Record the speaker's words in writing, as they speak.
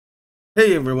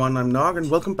Hey everyone, I'm Nog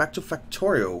and welcome back to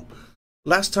Factorio.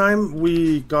 Last time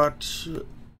we got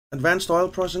advanced oil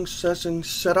processing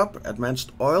set up,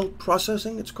 advanced oil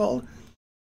processing it's called,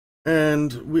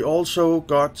 and we also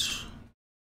got,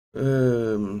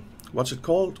 what's it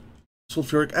called?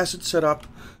 Sulfuric acid set up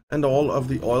and all of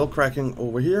the oil cracking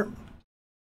over here.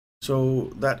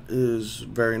 So that is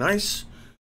very nice.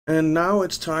 And now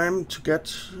it's time to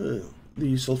get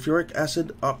the sulfuric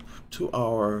acid up to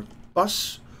our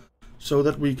bus, so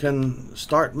that we can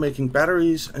start making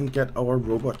batteries and get our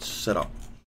robots set up.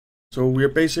 So we're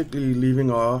basically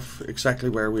leaving off exactly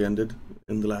where we ended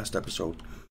in the last episode.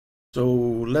 So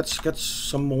let's get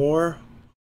some more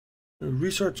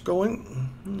research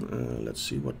going. Let's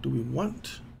see, what do we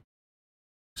want?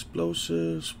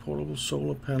 Explosives, portable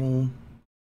solar panel.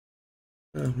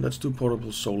 Let's do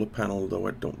portable solar panel, though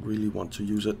I don't really want to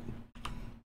use it.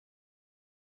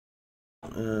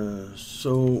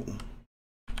 So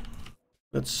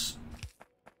let's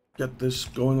get this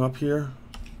going up here.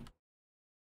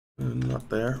 Not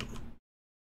there.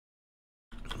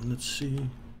 Let's see.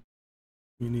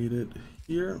 We need it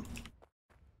here.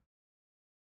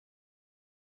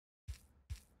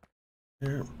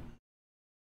 There.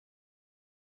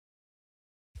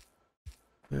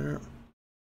 There.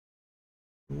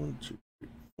 1, 2, 3,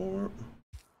 4.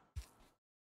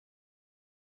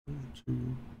 1,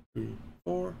 2, 3,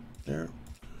 4. There.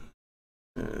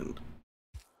 And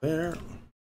there.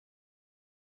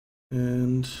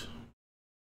 And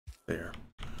there.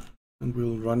 And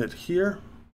we'll run it here.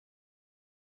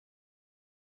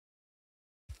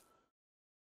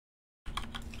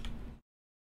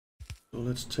 So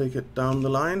let's take it down the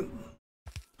line.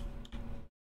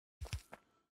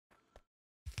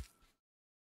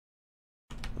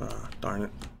 Ah, darn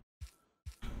it.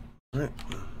 All right.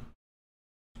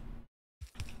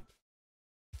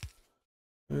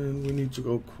 And we need to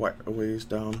go quite a ways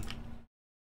down.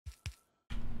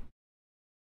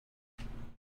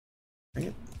 Dang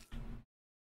it.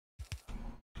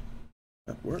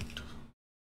 That worked.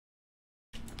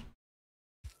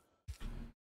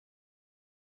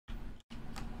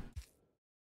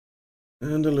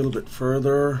 And a little bit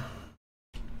further,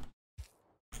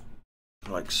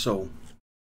 like so.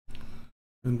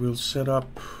 And we'll set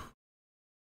up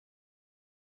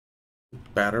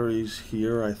batteries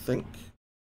here, I think.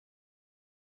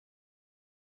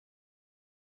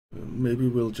 Maybe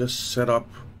we'll just set up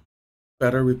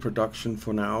battery production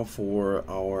for now for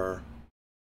our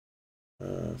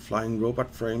flying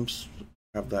robot frames.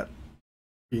 Have that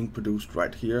being produced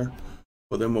right here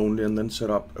for them only, and then set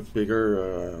up a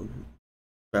bigger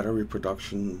battery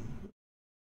production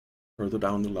further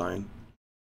down the line.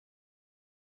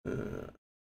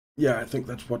 Yeah, I think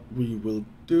that's what we will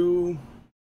do.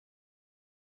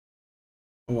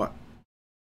 What?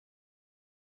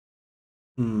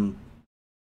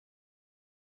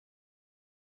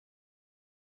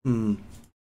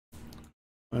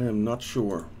 I am not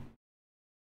sure.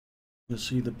 Let's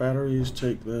see, the batteries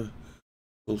take the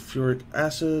sulfuric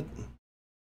acid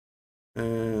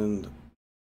and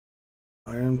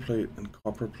iron plate and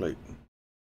copper plate.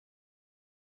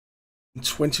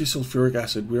 20 sulfuric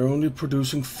acid. We're only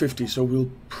producing 50, so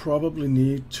we'll probably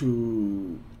need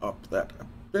to up that a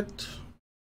bit.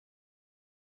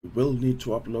 We will need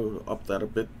to up that a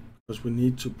bit because we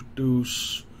need to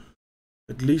produce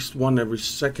at least one every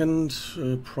second,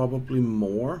 probably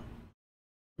more,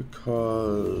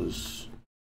 because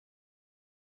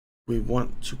we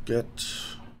want to get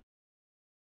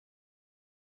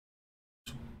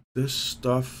this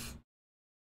stuff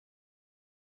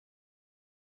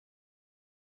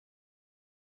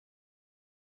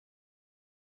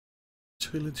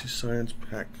utility science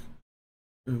pack.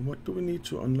 What do we need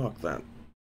to unlock that?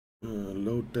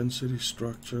 Low density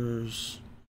structures.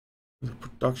 The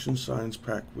production science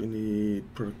pack, we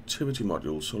need productivity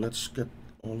modules, so let's get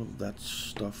all of that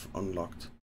stuff unlocked.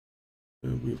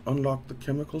 We've unlocked the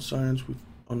chemical science, we've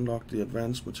unlocked the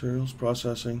advanced materials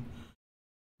processing.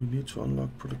 We need to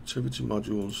unlock productivity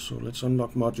modules, so let's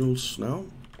unlock modules now.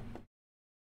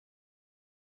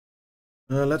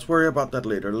 Let's worry about that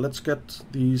later. Let's get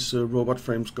these robot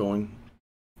frames going.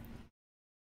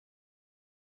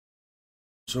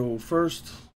 So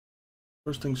first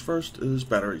things first is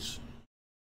batteries.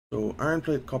 So iron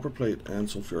plate, copper plate, and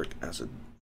sulfuric acid.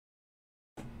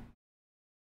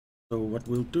 So what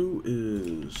we'll do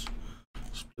is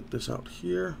split this out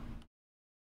here,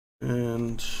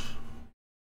 and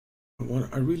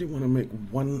I really want to make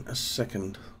 1 a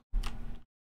second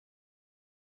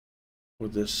for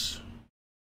this.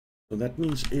 So that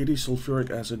means 80 sulfuric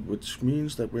acid, which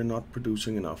means that we're not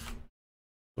producing enough.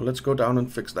 So let's go down and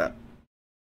fix that.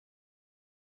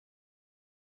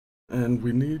 And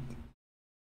we need,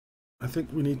 I think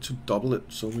we need to double it,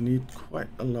 so we need quite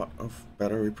a lot of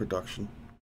battery production.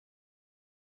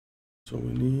 So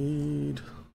we need,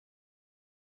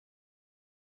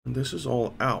 and this is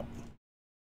all out.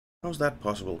 How's that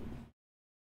possible?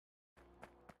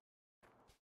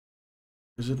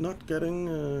 Is it not getting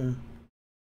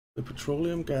the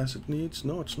petroleum gas it needs?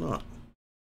 No, it's not.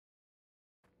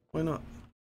 Why not?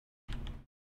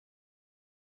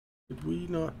 Did we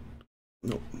not?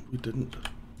 No, we didn't.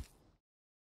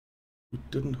 We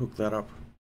didn't hook that up.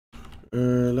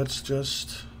 Let's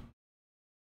just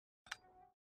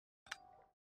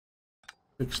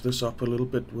fix this up a little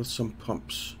bit with some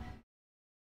pumps.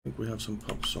 I think we have some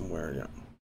pumps somewhere, yeah.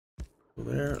 So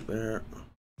there, there,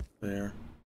 there.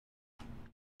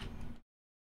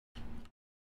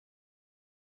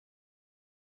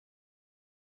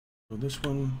 So this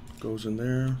one goes in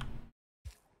there,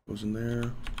 goes in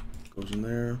there, goes in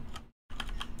there,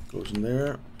 goes in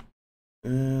there,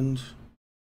 and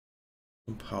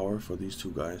some power for these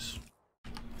two guys.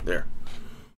 There.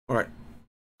 Alright.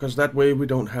 Because that way we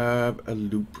don't have a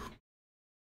loop.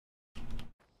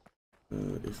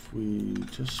 If we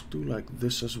just do like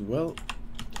this as well,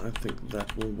 I think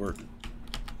that will work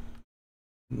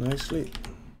nicely.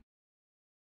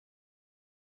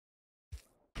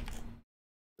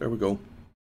 There we go.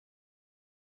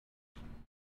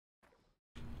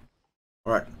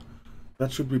 Alright.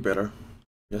 That should be better.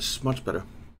 Yes, much better.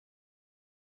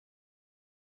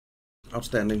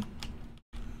 Outstanding.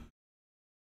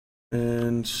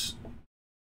 And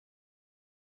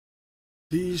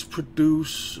these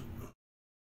produce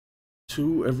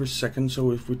 2 every second,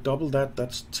 so if we double that,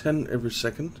 that's 10 every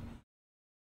second.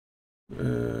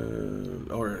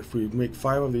 Or if we make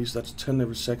 5 of these, that's 10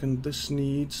 every second. This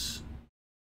needs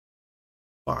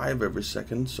 5 every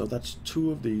second, so that's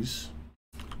 2 of these.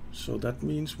 So that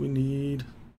means we need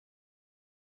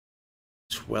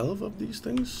 12 of these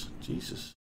things?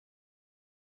 Jesus.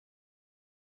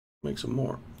 Make some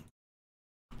more.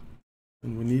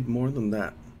 And we need more than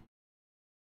that.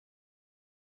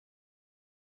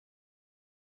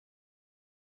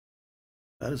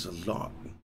 That is a lot.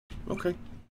 Okay.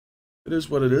 It is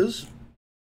what it is.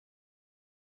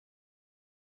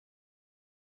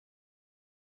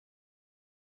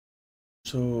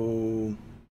 So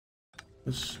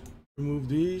let's remove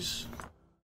these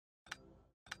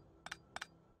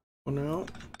for now.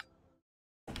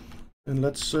 And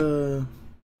let's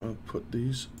I'll put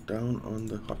these down on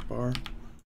the hotbar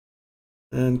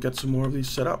and get some more of these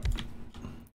set up.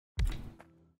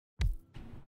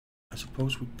 I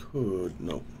suppose we could.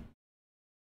 No.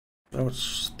 That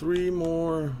was 3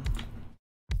 more.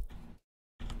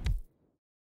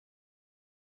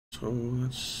 So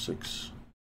that's 6.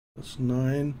 That's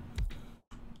 9.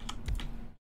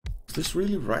 Is this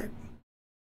really right?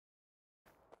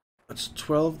 That's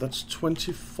 12. That's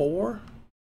 24.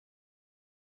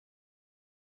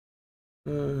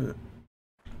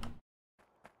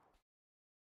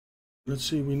 Let's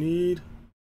see. We need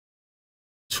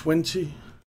 20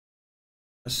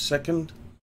 a second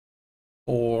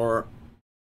for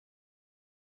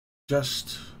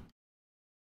just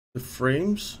the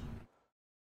frames.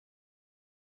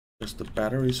 Just the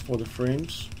batteries for the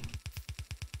frames.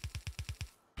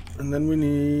 And then we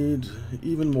need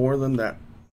even more than that.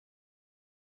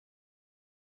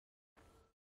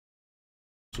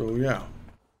 So yeah.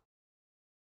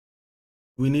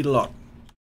 We need a lot.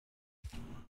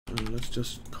 And let's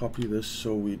just copy this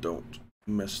so we don't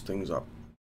mess things up.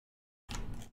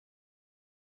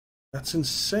 That's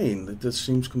insane. That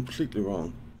seems completely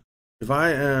wrong. If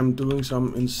I am doing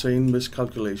some insane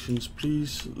miscalculations,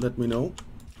 please let me know.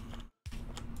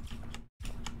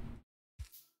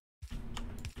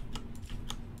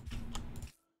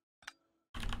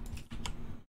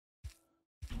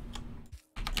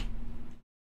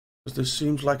 Because this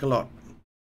seems like a lot.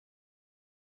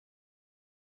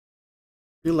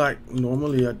 I feel like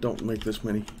normally I don't make this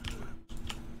many.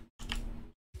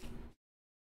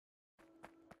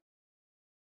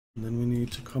 And then we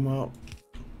need to come out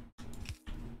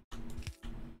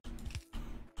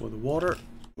for the water.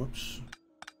 Whoops.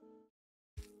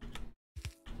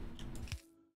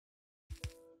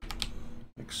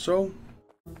 Like so.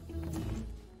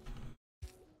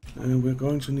 And we're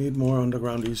going to need more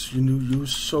underground these. You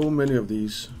use so many of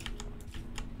these.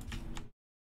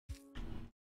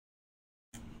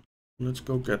 Let's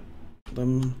go get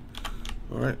them.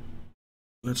 Alright.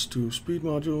 Let's do speed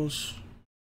modules.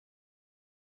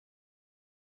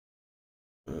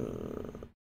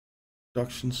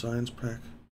 Production science pack.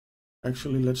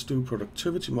 Actually, let's do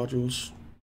productivity modules.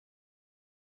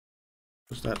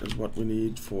 Because that is what we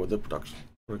need for the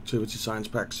productivity science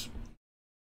packs.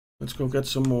 Let's go get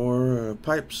some more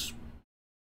pipes.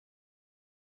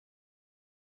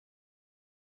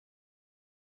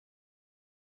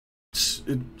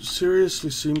 It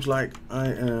seriously seems like I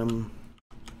am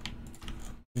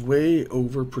way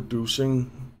overproducing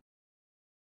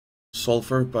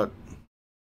sulfur, but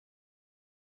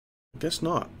I guess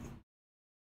not.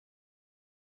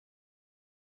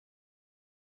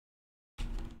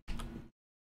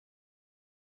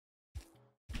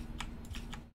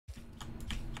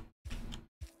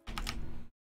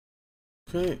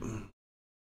 Okay.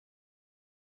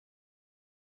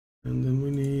 And then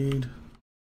we need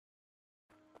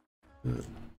the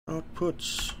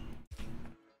outputs.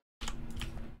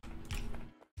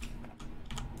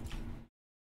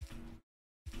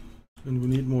 And we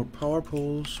need more power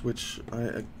poles, which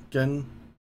I again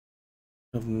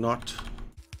have not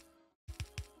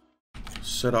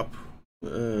set up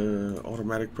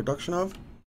automatic production of.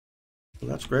 So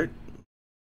that's great.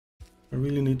 I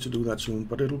really need to do that soon,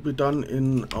 but it'll be done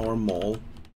in our mall.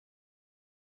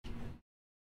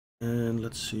 And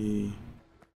let's see,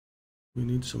 we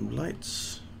need some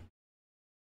lights.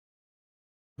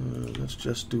 Let's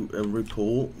just do every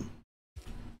pole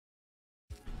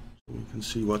so we can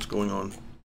see what's going on,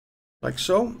 like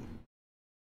so.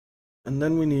 And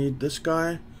then we need this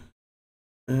guy,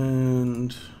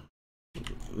 and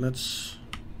let's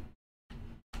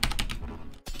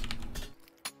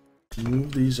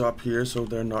move these up here so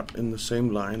they're not in the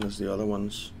same line as the other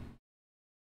ones.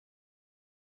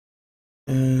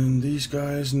 And these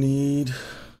guys need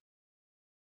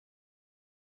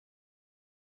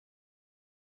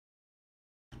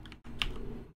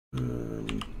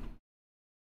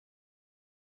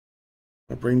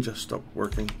my brain just stopped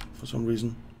working for some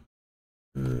reason.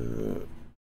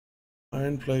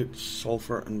 Iron plate,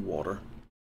 sulfur, and water.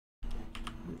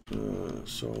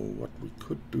 So what we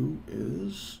could do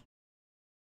is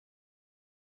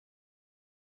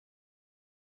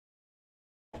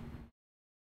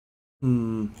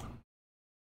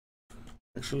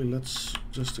actually, let's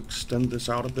just extend this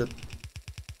out a bit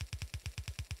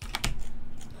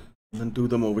and then do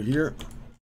them over here.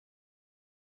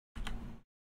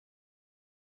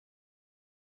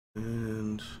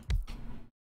 And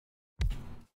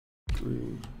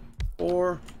 3,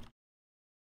 4.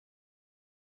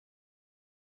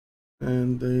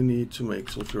 And they need to make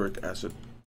sulfuric acid.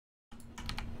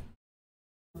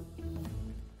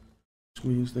 Which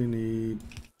means they need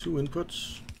 2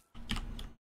 inputs.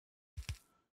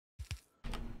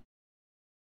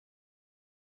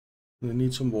 They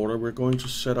need some water. We're going to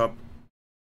set up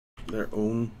their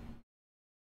own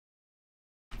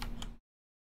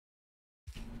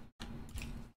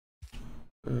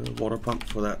water pump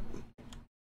for that.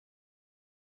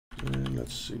 And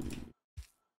let's see.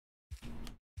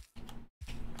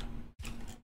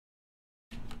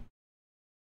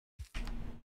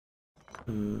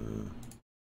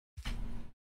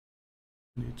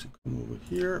 Need to come over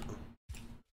here.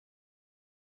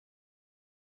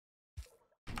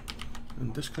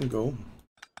 And this can go.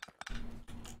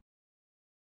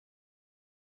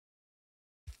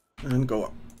 And go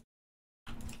up.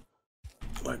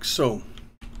 Like so.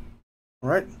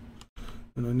 Alright.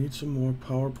 And I need some more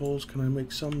power poles. Can I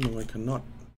make some? No, I cannot.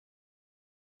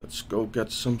 Let's go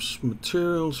get some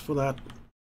materials for that.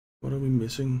 What are we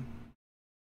missing?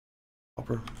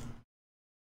 Copper.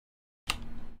 So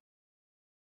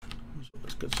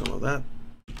let's get some of that.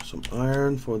 Some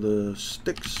iron for the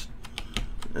sticks.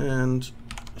 And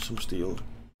some steel.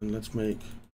 And let's make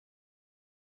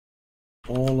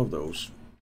all of those.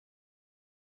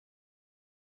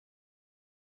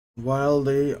 While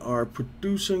they are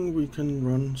producing, we can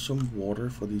run some water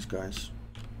for these guys.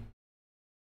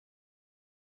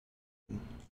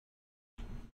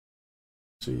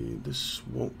 See, this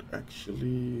won't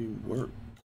actually work.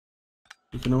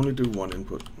 We can only do 1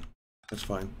 input. That's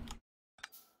fine.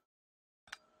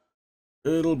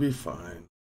 It'll be fine.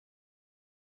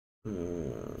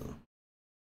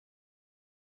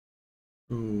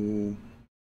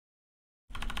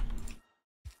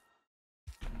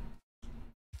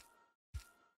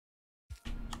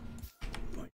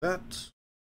 Like that.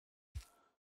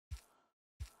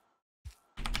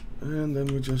 And then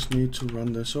we just need to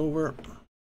run this over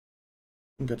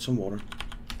and get some water.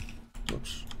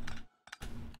 Whoops.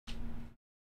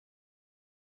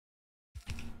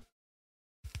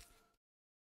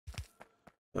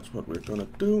 That's what we're gonna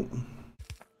do.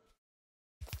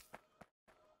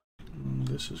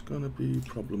 This is gonna be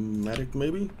problematic,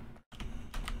 maybe?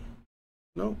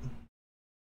 No.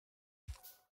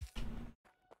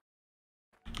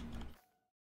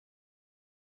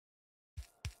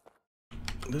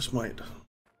 This might.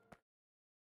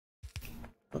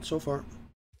 Not so far.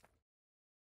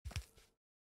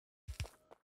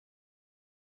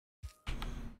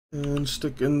 And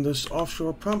stick in this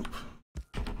offshore pump.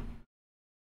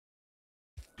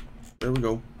 There we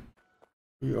go.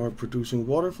 We are producing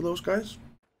water for those guys.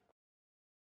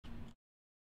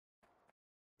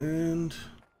 And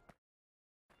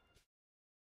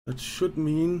that should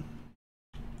mean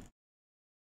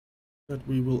that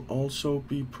we will also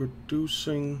be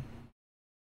producing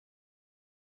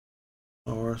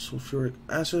our sulfuric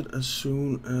acid as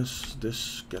soon as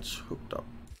this gets hooked up.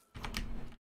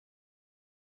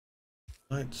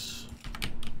 Lights.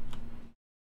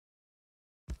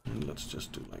 And let's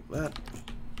just do like that.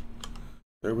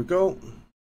 There we go.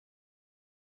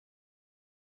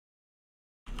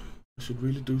 I should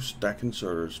really do stack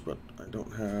inserters, but I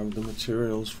don't have the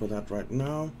materials for that right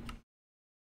now.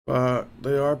 But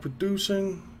they are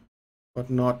producing, but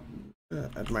not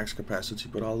at max capacity,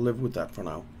 but I'll live with that for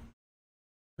now.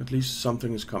 At least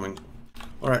something is coming.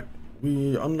 Alright,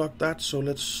 we unlocked that, so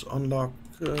let's unlock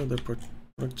the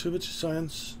productivity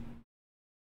science.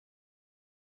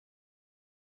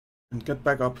 And get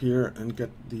back up here and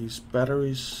get these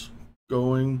batteries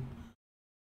going.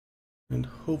 And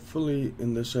hopefully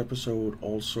in this episode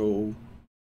also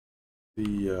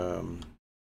the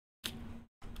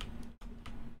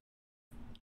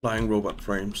flying robot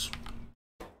frames.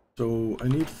 So I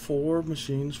need 4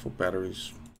 machines for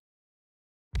batteries.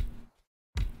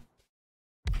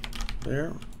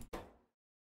 There.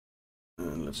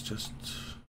 And let's just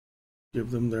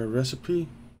give them their recipe.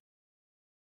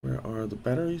 Where are the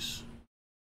batteries?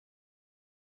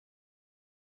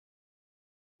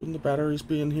 Shouldn't the batteries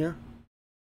be in here?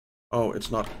 Oh,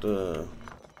 it's not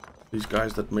these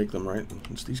guys that make them, right?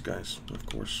 It's these guys, of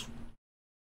course.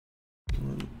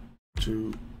 1,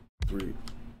 2, 3,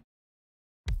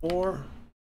 4.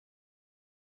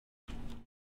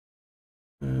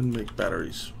 And make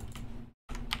batteries.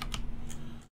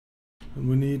 And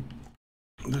we need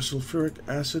the sulfuric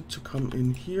acid to come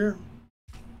in here.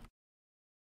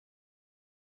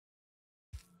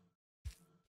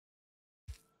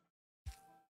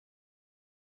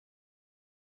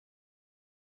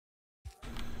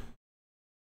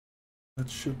 That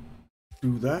should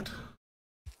do that.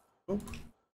 Oh.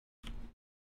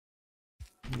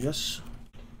 Yes.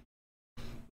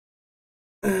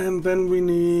 And then we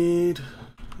need...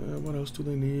 what else do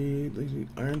they need? They need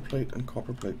iron plate and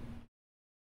copper plate.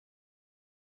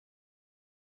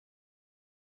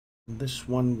 This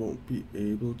one won't be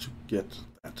able to get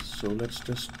that. So let's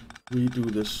just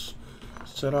redo this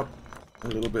setup a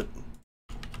little bit.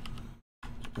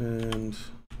 And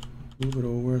move it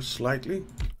over slightly.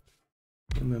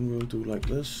 And then we'll do like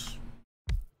this.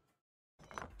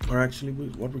 Or actually,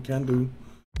 what we can do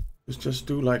is just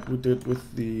do like we did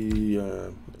with the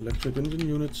electric engine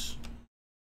units.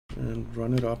 And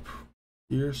run it up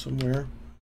here somewhere.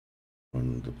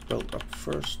 Run the belt up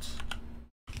first.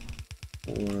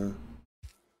 For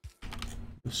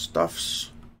the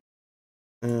stuffs.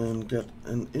 And get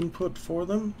an input for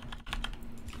them.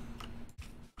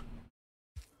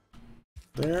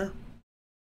 There.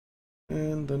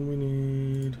 And then we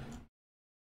need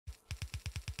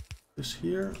this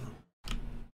here.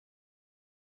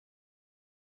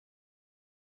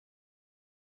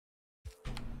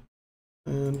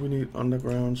 And we need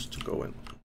undergrounds to go in.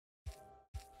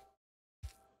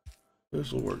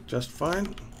 This will work just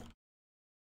fine.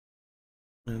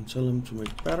 And tell them to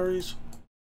make batteries.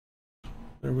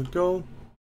 There we go.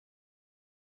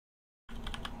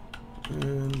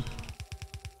 And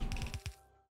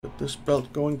get this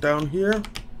belt going down here.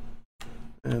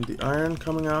 And the iron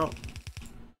coming out.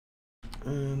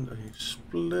 And a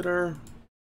splitter.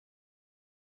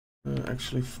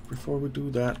 Actually, before we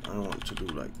do that, I want to do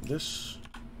like this.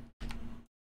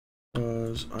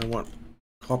 Because I want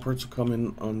copper to come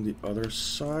in on the other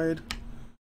side.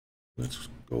 Let's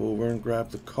go over and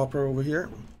grab the copper over here.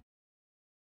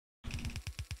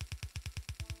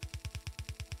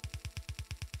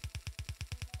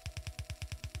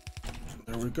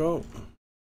 There we go.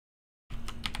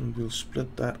 And we'll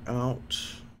split that out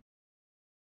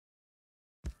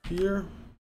here.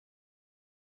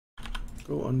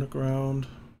 Go underground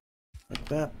like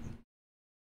that.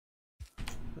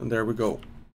 And there we go.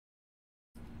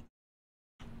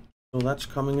 So that's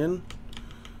coming in.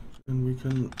 And we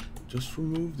can just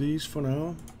remove these for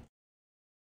now.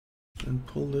 And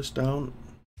pull this down.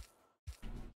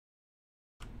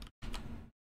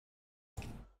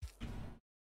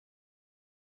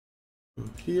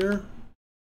 Here.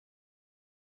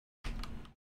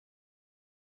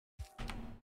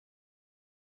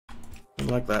 And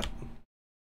like that.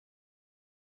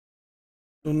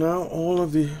 So now all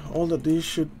that these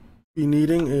should be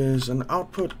needing is an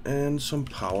output and some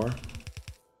power,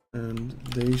 and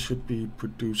they should be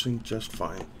producing just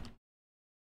fine.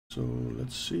 So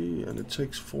let's see, and it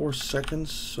takes 4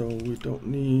 seconds, so we don't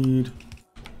need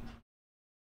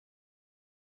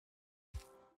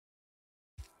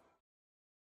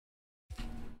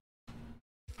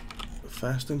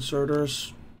fast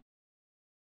inserters.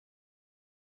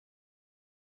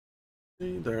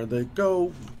 See, there they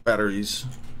go, batteries.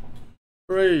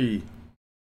 Hooray!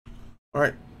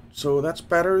 Alright, so that's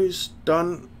batteries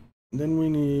done. Then we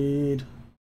need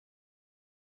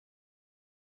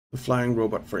the flying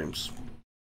robot frames.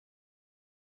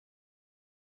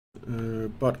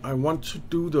 But I want to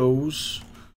do those.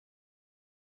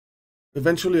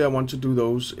 Eventually I want to do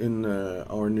those in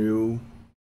our new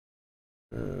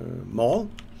mall.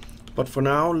 But for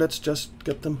now, let's just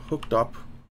get them hooked up.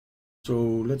 So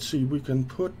let's see, we can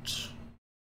put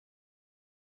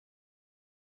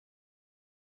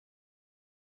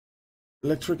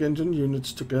electric engine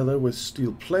units together with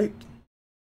steel plate.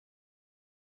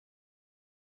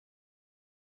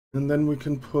 And then we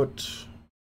can put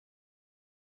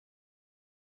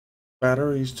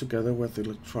batteries together with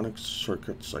electronic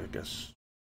circuits, I guess.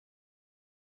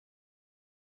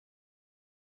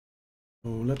 So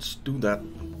let's do that.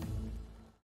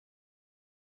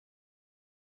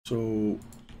 So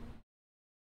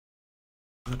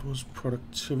that was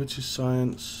productivity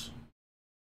science.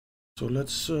 So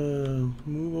let's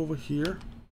move over here.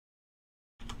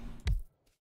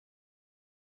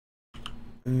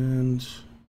 And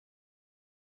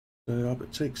set it up.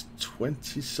 It takes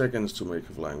 20 seconds to make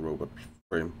a flying robot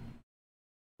frame.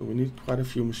 So we need quite a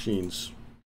few machines.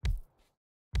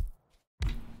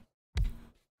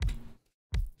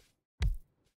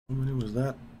 How many was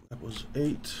that? That was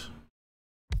 8.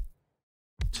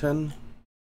 10.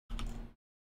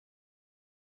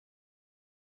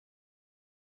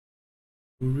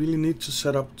 We really need to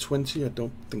set up 20? I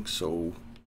don't think so.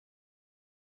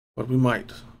 But we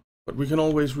might. But we can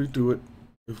always redo it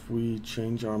if we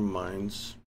change our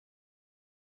minds.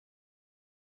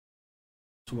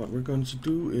 So what we're going to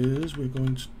do is we're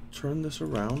going to turn this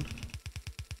around.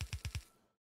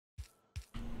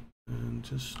 And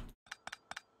just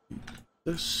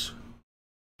this.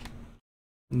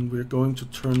 And we're going to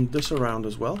turn this around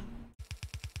as well.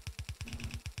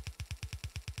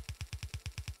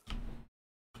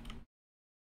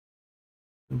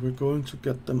 And we're going to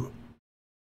get them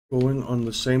going on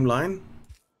the same line.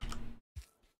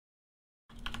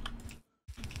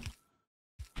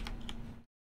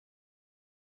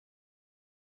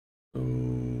 So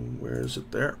where is it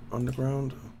there? On the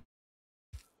ground.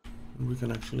 And we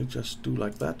can actually just do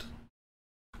like that.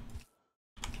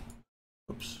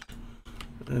 Oops.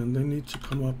 And they need to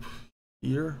come up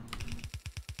here.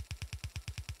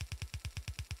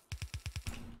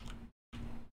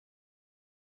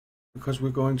 Because we're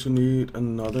going to need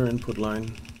another input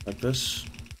line like this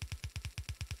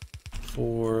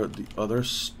for the other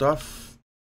stuff.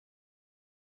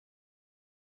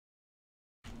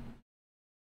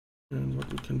 And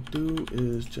what we can do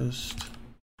is just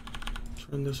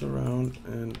turn this around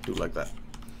and do like that.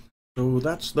 So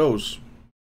that's those.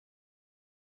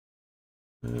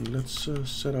 And let's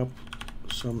set up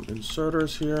some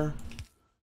inserters here.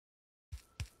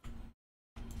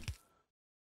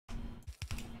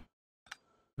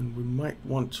 And we might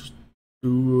want to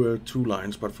do 2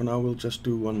 lines, but for now we'll just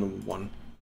do 1 and 1.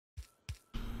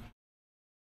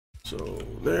 So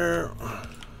there.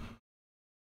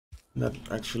 That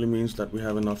actually means that we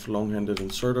have enough long-handed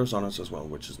inserters on us as well,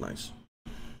 which is nice.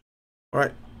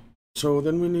 Alright, so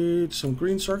then we need some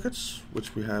green circuits,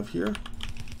 which we have here.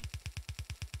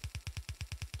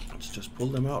 Let's just pull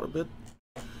them out a bit.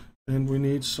 And we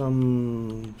need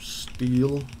some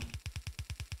steel.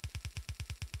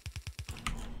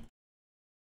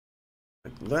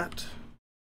 Like that.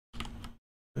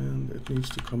 And it needs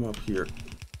to come up here.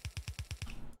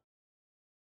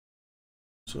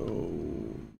 So,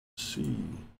 let's see.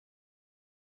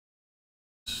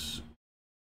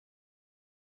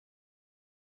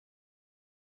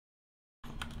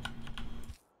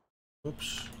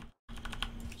 Oops.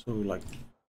 So like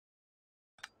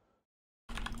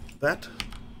that.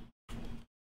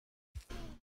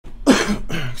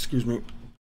 Excuse me.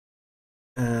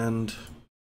 And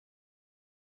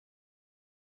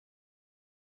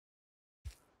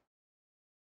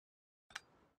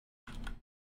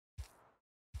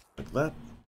like that.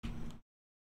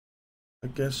 I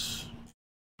guess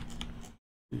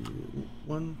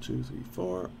 1, 2, 3,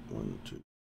 4. 1, 2,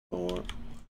 4.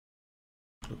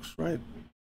 Looks right.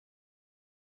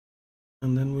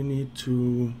 And then we need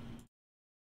to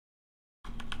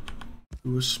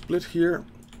do a split here.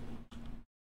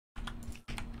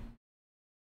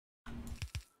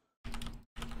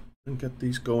 And get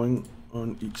these going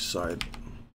on each side.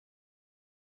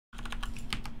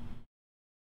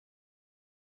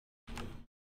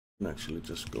 And actually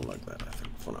just go like that, I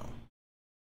think, for now.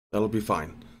 That'll be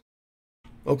fine.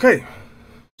 Okay,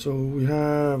 so we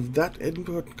have that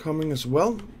input coming as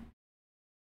well.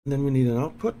 And then we need an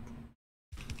output.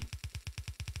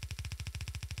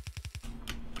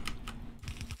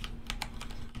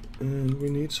 And we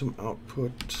need some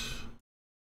output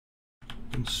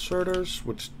inserters,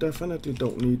 which definitely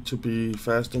don't need to be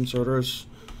fast inserters,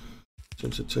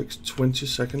 since it takes 20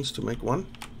 seconds to make one.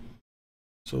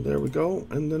 So there we go,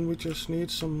 and then we just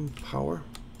need some power.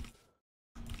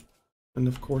 And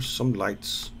of course some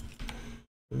lights,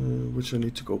 which I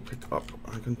need to go pick up.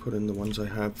 I can put in the ones I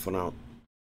have for now.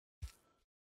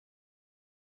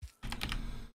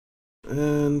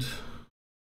 And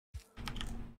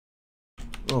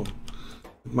oh,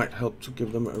 it might help to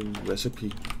give them a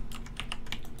recipe.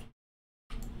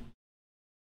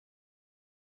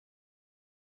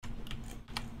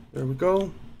 There we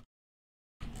go.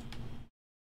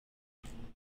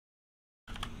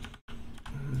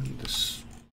 And this.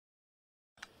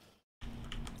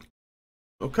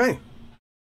 Okay.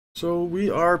 So we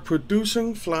are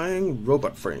producing flying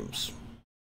robot frames.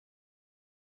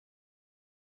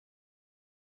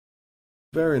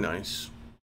 Very nice.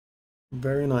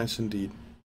 Very nice indeed.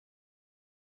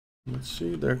 Let's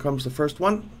see, there comes the first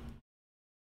one.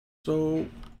 So,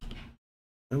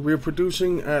 and we're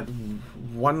producing at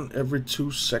 1 every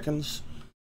 2 seconds,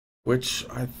 which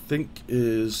I think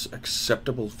is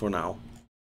acceptable for now.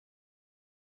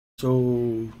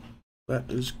 So that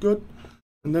is good.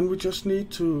 And then we just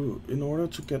need to, in order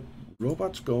to get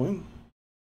robots going,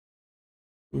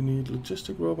 we need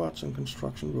logistic robots and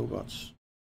construction robots.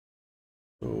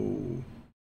 So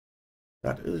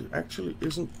that is actually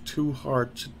isn't too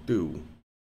hard to do.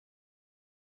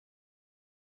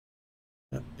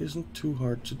 That isn't too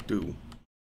hard to do.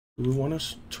 Do we want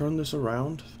to turn this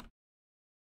around?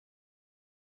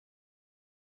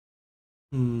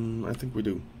 I think we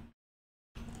do.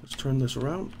 Let's turn this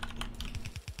around.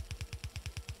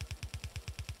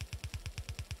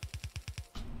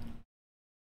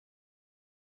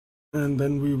 And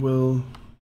then we will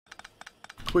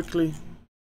quickly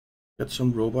get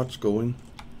some robots going.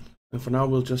 And for now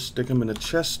we'll just stick them in a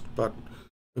chest, but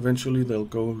eventually they'll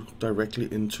go directly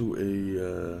into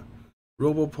a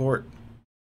roboport.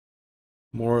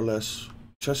 More or less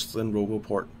chest and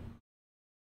roboport.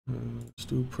 Let's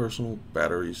do personal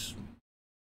batteries.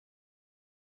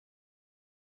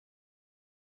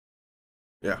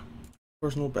 Yeah,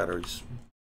 personal batteries.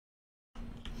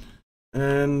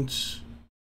 And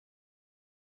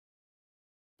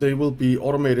they will be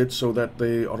automated so that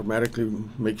they automatically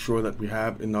make sure that we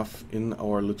have enough in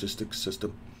our logistics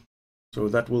system. So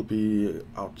that will be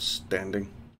outstanding.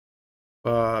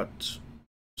 But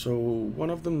so one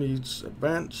of them needs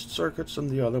advanced circuits and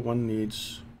the other one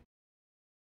needs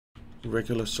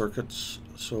regular circuits.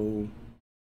 So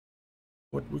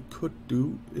what we could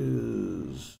do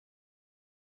is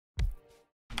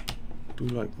do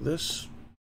like this.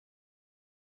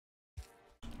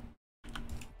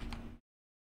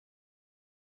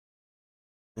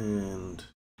 And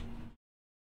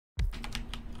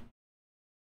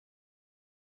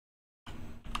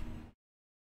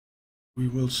we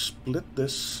will split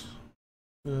this,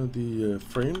 the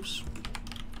frames,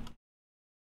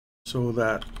 so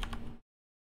that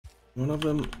one of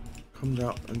them comes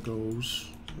out and goes,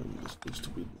 and this needs to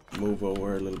be move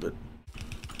over a little bit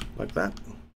like that,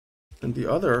 and the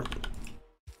other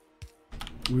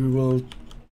we will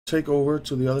take over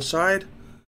to the other side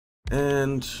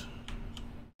and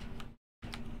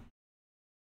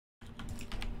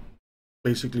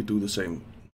basically do the same.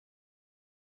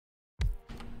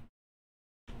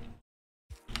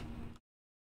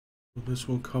 This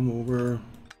will come over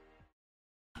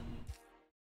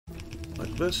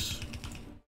like this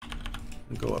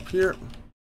and go up here.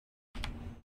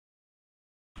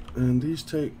 And these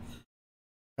take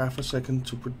half a second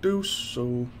to produce,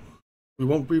 so we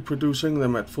won't be producing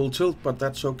them at full tilt, but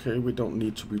that's okay. We don't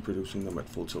need to be producing them at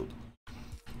full tilt.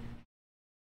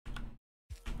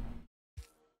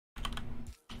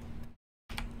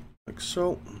 Like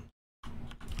so.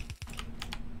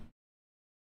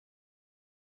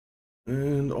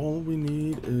 And all we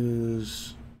need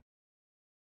is,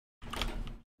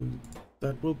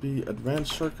 that will be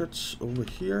advanced circuits over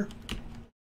here.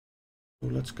 So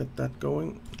let's get that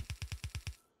going.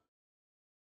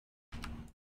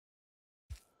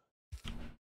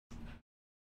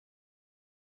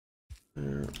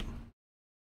 There.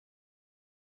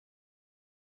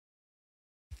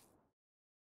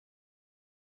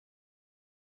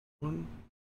 1,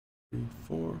 3,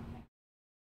 4.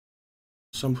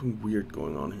 Something weird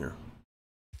going on here.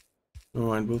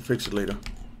 Alright, we'll fix it later.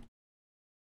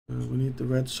 We need the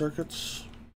red circuits.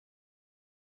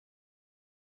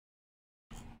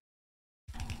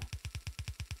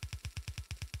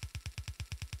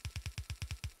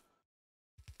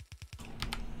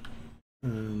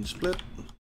 And split.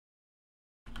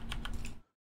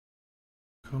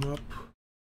 Come up.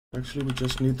 Actually, we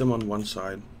just need them on one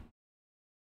side.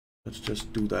 Let's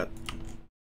just do that.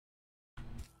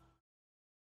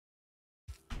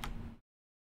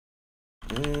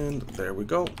 And there we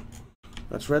go.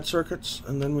 That's red circuits,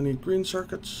 and then we need green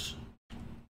circuits.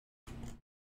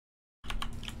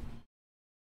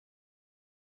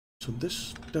 So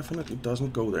this definitely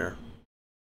doesn't go there.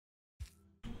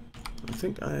 I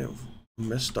think I have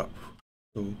messed up.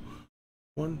 So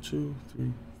 1, 2,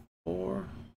 3, 4.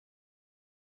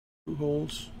 2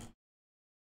 holes.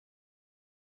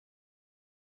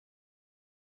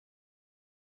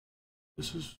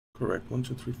 This is correct. 1,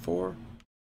 2, 3, 4.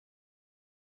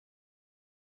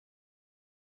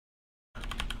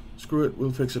 Screw it,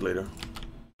 we'll fix it later.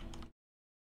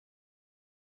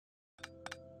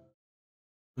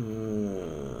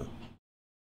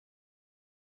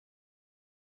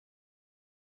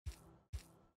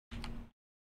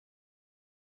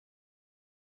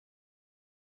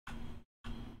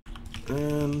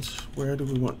 And where do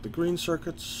we want the green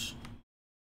circuits?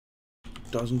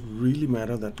 Doesn't really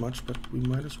matter that much, but we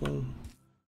might as well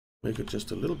make it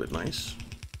just a little bit nice.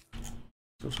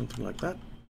 So something like that.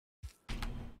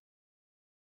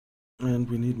 And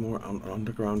we need more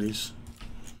undergroundies.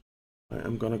 I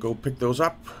am gonna go pick those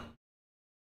up.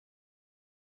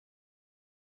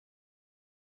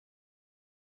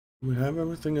 We have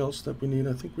everything else that we need.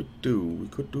 I think we do. We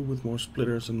could do with more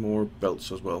splitters and more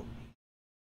belts as well.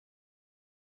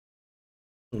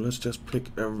 So let's just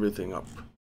pick everything up.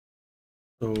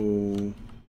 So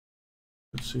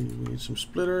let's see, we need some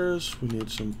splitters, we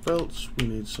need some belts, we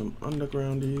need some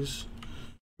undergroundies.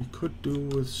 We could do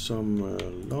with some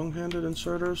long-handed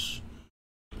inserters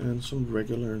and some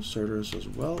regular inserters as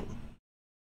well.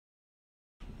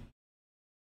 I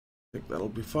think that'll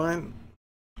be fine.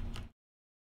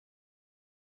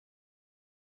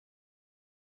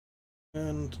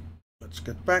 And let's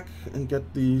get back and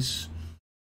get these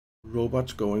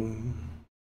robots going.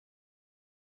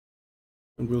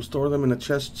 And we'll store them in a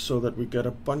chest so that we get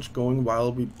a bunch going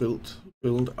while we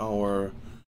build our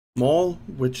mall,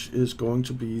 which is going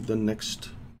to be the next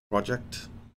project.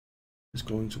 Is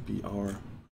going to be our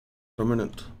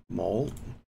permanent mall.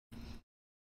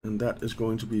 And that is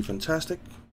going to be fantastic,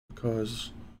 because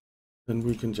then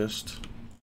we can just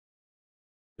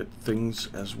get things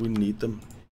as we need them.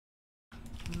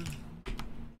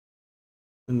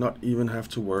 And not even have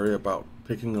to worry about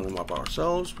picking them up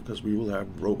ourselves, because we will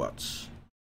have robots.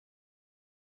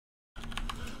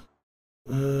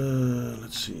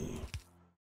 Let's see.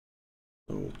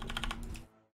 So,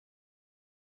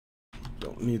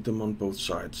 don't need them on both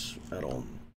sides at all.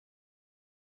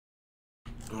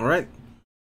 Alright.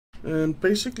 And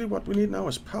basically what we need now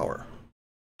is power.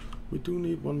 We do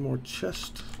need one more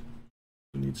chest.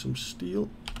 We need some steel.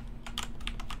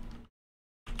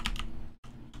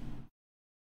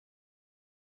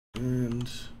 And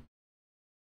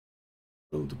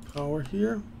build the power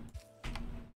here.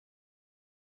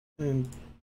 And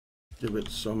give it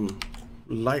some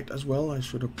light as well. I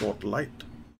should have bought light.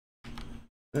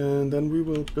 And then we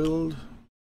will build,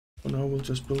 for now we'll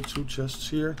just build 2 chests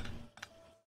here.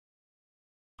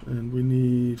 And we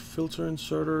need filter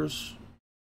inserters,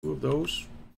 2 of those.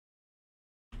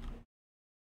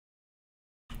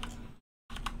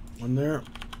 One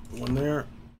there,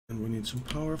 and we need some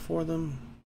power for them.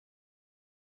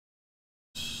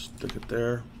 Stick it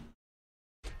there.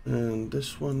 And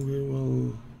this one we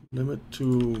will limit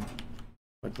to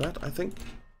like that, I think.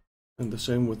 And the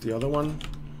same with the other one.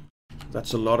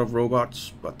 That's a lot of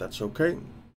robots, but that's okay.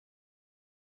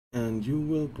 And you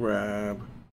will grab,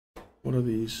 what are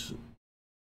these?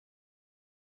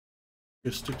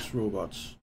 Logistics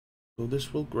robots. So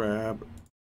this will grab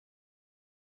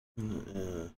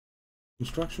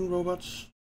construction robots,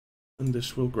 and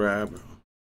this will grab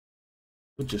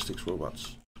logistics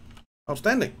robots.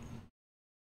 Outstanding.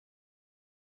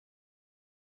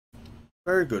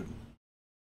 Very good.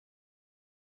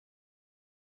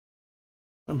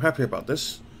 I'm happy about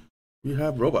this. We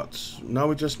have robots. Now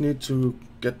we just need to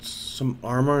get some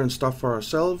armor and stuff for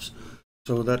ourselves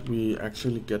so that we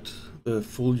actually get the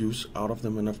full use out of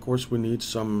them. And of course we need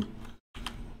some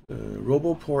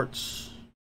roboports,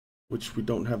 which we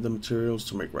don't have the materials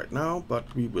to make right now,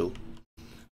 but we will.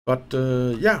 But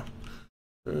yeah,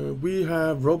 We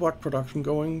have robot production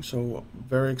going, so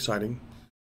very exciting.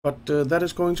 But that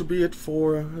is going to be it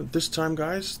for this time,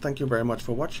 guys. Thank you very much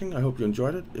for watching. I hope you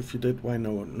enjoyed it. If you did, why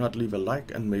not leave a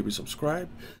like and maybe subscribe.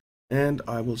 And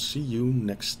I will see you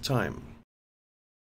next time.